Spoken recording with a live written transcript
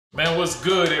Man, what's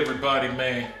good, everybody,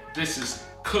 man? This is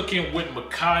Cooking with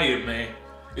Micaiah, man.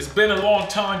 It's been a long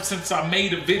time since I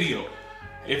made a video.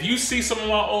 If you see some of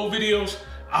my old videos,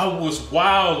 I was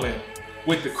wilding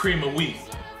with the cream of wheat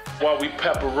while we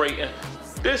pepperating.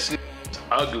 This is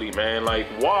ugly, man. Like,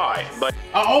 why? Like,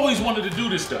 I always wanted to do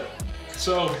this though.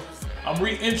 So I'm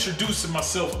reintroducing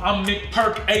myself. I'm Nick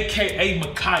Perk, aka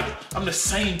Micaiah. I'm the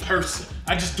same person.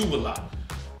 I just do a lot.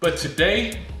 But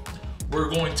today, we're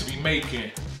going to be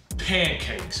making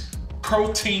pancakes,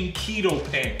 protein keto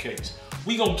pancakes.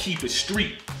 We gonna keep it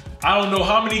street. I don't know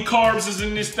how many carbs is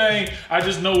in this thing. I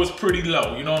just know it's pretty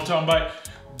low. You know what I'm talking about?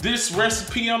 This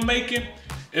recipe I'm making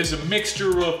is a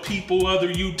mixture of people,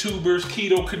 other YouTubers,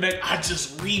 Keto Connect. I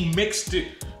just remixed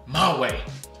it my way.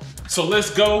 So let's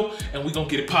go and we gonna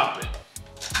get it popping.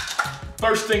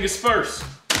 First thing is first,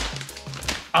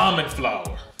 almond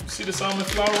flour. See this almond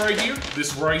flour right here?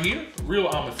 This right here, real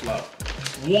almond flour.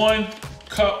 1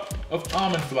 cup of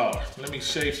almond flour. Let me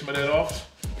shave some of that off.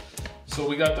 So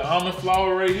we got the almond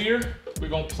flour right here. We're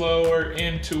gonna pour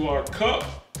into our cup.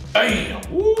 Bam,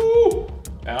 woo!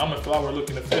 That almond flour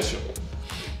looking official.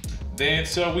 Then,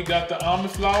 so we got the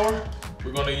almond flour.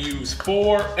 We're gonna use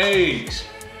 4 eggs.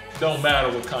 Don't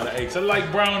matter what kind of eggs. I like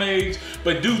brown eggs,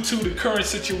 but due to the current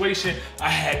situation, I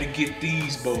had to get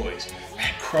these boys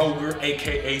at Kroger,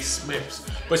 AKA Smith's.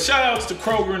 But shout outs to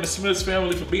Kroger and the Smith's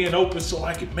family for being open so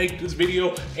I could make this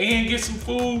video and get some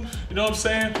food. You know what I'm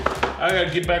saying? I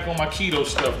gotta get back on my keto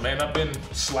stuff, man. I've been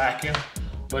slacking,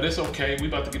 but it's okay. We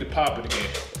about to get it popping again.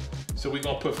 So we're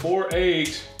gonna put 4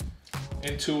 eggs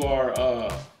into our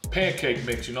pancake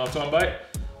mix. You know what I'm talking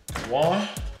about? 1,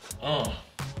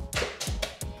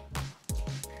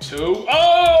 2.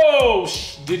 Oh,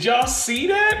 did y'all see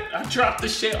that? I dropped the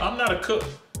shit. I'm not a cook.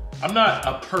 I'm not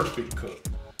a perfect cook,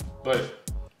 but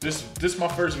this my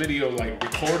first video like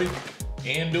recording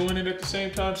and doing it at the same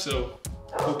time, so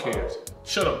who cares?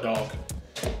 Shut up, dog.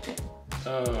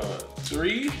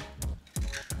 3.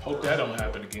 Hope that don't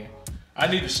happen again. I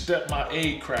need to step my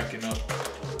egg cracking up.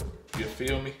 You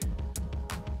feel me?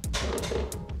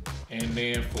 And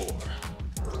then 4.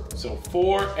 So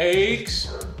 4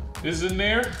 eggs is in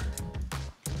there.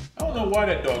 I don't know why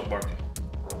that dog barking.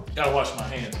 Gotta wash my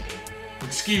hands again.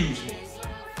 Excuse me.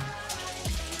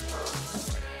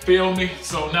 Feel me?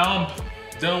 So now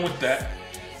I'm done with that.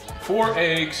 4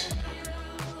 eggs,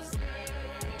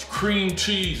 cream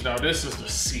cheese. Now this is the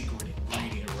secret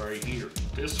ingredient right here.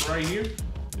 This right here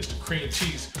is the cream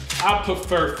cheese. I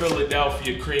prefer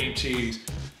Philadelphia cream cheese.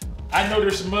 I know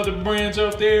there's some other brands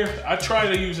out there. I try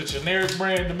to use a generic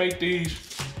brand to make these.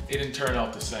 It didn't turn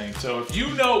out the same. So if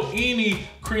you know any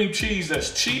cream cheese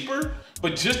that's cheaper,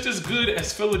 but just as good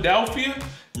as Philadelphia,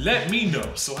 let me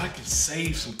know so I can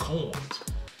save some coins.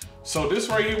 So this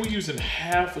right here, we're using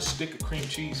half a stick of cream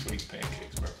cheese for these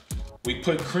pancakes, bro. We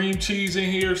put cream cheese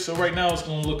in here, so right now it's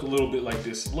gonna look a little bit like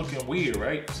this. Looking weird,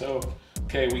 right? So,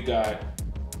 okay, we got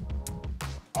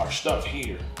our stuff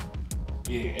here.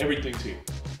 Yeah, everything's here.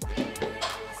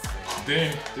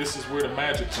 Then this is where the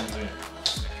magic comes in.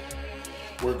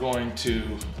 We're going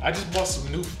to, I just bought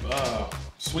some new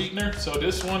sweetener. So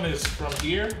this one is from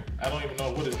here. I don't even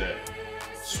know, what is that?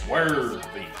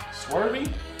 Swervy.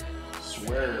 Swervy?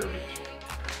 Swervy.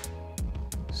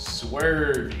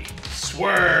 Swervy.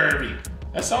 Swervy.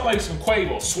 That sounds like some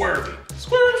Quavo. Swervy.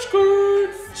 Swerve,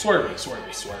 swerve. Swervy, swervy,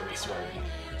 swervy, swervy.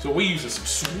 So we using some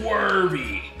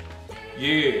swervy.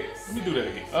 Yeah, let me do that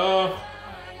again.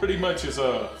 Pretty much is,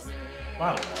 I don't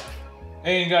know.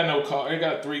 Ain't got no carb, it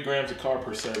got 3 grams of carb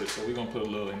per service, so we're gonna put a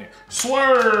little in there.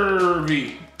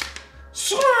 Swervy!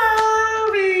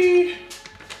 Swervy!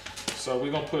 So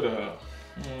we're gonna put a,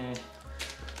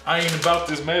 I ain't about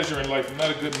this measuring like I'm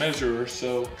not a good measurer,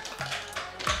 so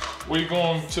we're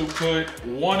going to put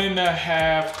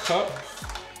 1.5 cup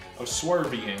of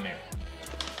Swervy in there.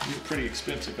 These are pretty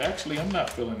expensive. Actually, I'm not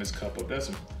filling this cup up,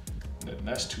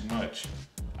 that's too much.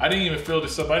 I didn't even fill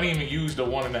this up. I didn't even use the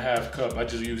 1.5 cup. I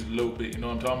just used a little bit, you know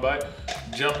what I'm talking about?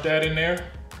 Jump that in there.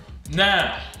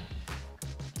 Now,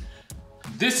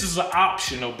 this is an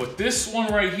optional, but this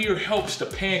one right here helps the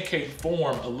pancake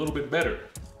form a little bit better.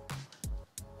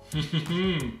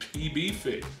 PB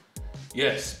Fit.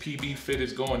 Yes, PB Fit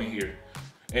is going in here.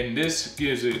 And this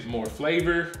gives it more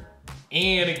flavor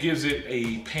and it gives it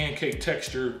a pancake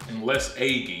texture and less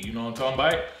eggy, you know what I'm talking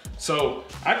about? So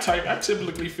I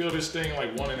typically fill this thing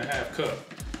like 1.5 cup.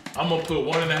 I'm gonna put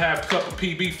 1.5 cup of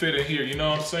PB Fit in here, you know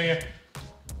what I'm saying?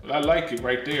 But I like it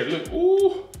right there, look,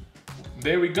 ooh,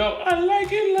 there we go. I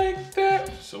like it like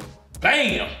that. So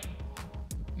bam,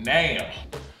 now.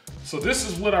 So this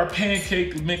is what our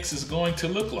pancake mix is going to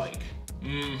look like.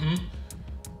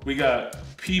 We got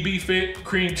PB Fit,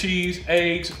 cream cheese,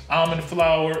 eggs, almond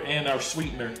flour, and our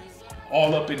sweetener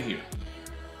all up in here.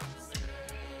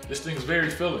 This thing's very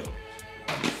filling.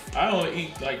 I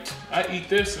eat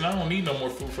this and I don't need no more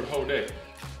food for the whole day.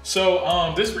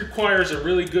 So this requires a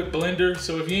really good blender.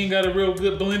 So if you ain't got a real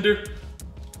good blender,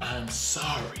 I'm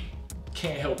sorry.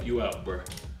 Can't help you out, bro.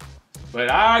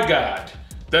 But I got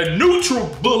the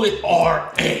NutriBullet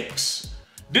RX.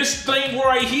 This thing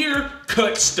right here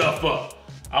cuts stuff up.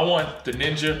 I want the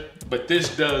Ninja, but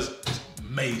this does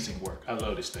amazing work. I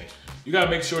love this thing. You gotta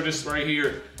make sure this right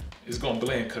here is gonna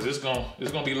blend, cause it's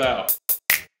gonna be loud.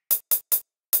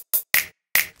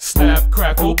 Snap,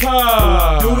 crackle,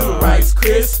 pop, noodle Rice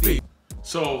crispy.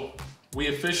 So we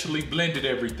officially blended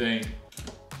everything.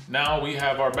 Now we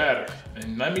have our batter.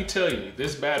 And let me tell you,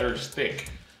 this batter is thick.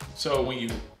 So when you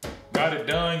got it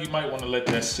done, you might want to let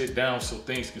that sit down so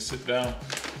things can sit down.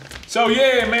 So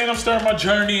yeah, man, I'm starting my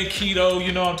journey in keto.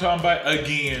 You know what I'm talking about?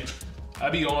 Again, I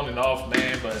be on and off,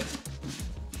 man, but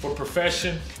for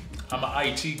profession, I'm an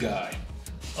IT guy.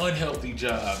 Unhealthy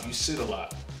job, you sit a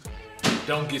lot.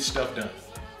 Don't get stuff done.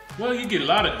 Well, you get a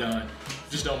lot of done,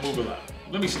 just don't move a lot.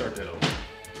 Let me start that over.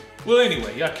 Well,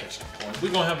 anyway, y'all catch the point.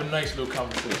 We're gonna have a nice little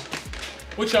conversation.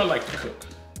 What y'all like to cook?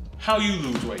 How you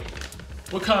lose weight?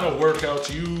 What kind of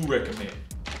workouts you recommend?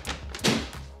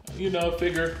 You know,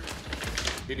 figure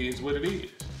it is what it is.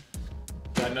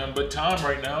 Got nothing but time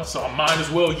right now, so I might as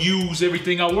well use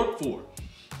everything I work for.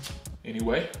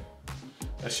 Anyway,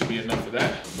 that should be enough of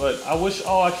that. But I wish,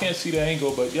 oh, I can't see the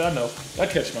angle, but y'all know, I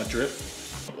catch my drip.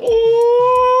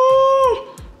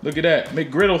 Ooh, look at that,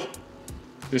 McGriddle.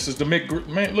 This is the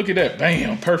man, look at that,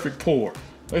 bam, perfect pour.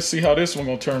 Let's see how this one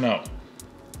gonna turn out.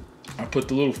 I put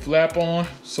the little flap on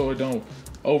so it don't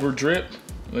over drip,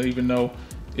 even though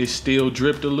it still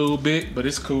dripped a little bit, but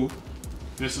it's cool.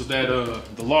 This is that,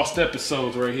 the lost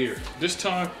episodes right here. This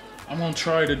time, I'm gonna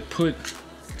try to put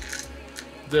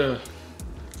the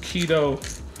keto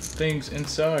things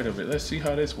inside of it. Let's see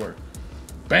how this works.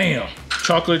 Bam,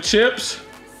 chocolate chips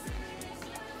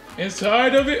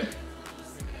inside of it.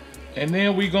 And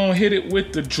then we gonna hit it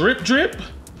with the drip drip.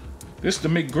 This is the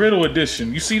McGriddle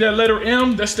edition. You see that letter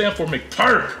M? That stands for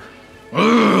McPerk.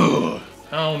 Ugh,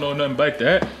 I don't know nothing about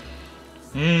that.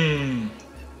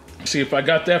 See if I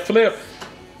got that flip.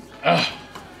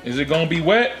 Is it gonna be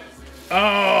wet?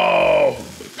 Oh,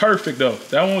 perfect though.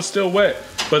 That one's still wet,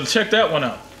 but check that one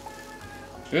out.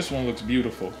 This one looks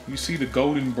beautiful. You see the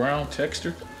golden brown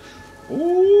texture?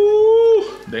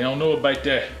 Ooh, they don't know about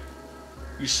that.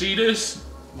 You see this?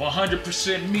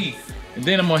 100% me. And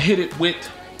then I'm gonna hit it with,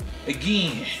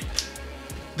 again,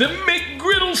 the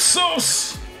McGriddle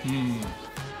sauce.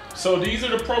 So these are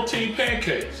the protein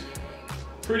pancakes.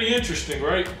 Pretty interesting,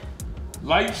 right?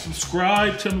 Like,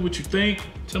 subscribe, tell me what you think.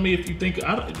 Tell me if you think,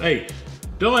 hey,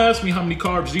 don't ask me how many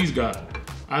carbs these got.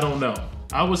 I don't know.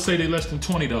 I would say they less than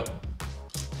 20 though.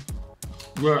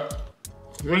 But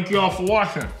thank y'all for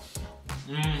watching.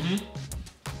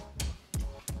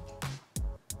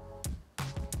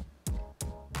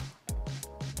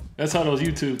 That's how those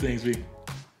YouTube things be.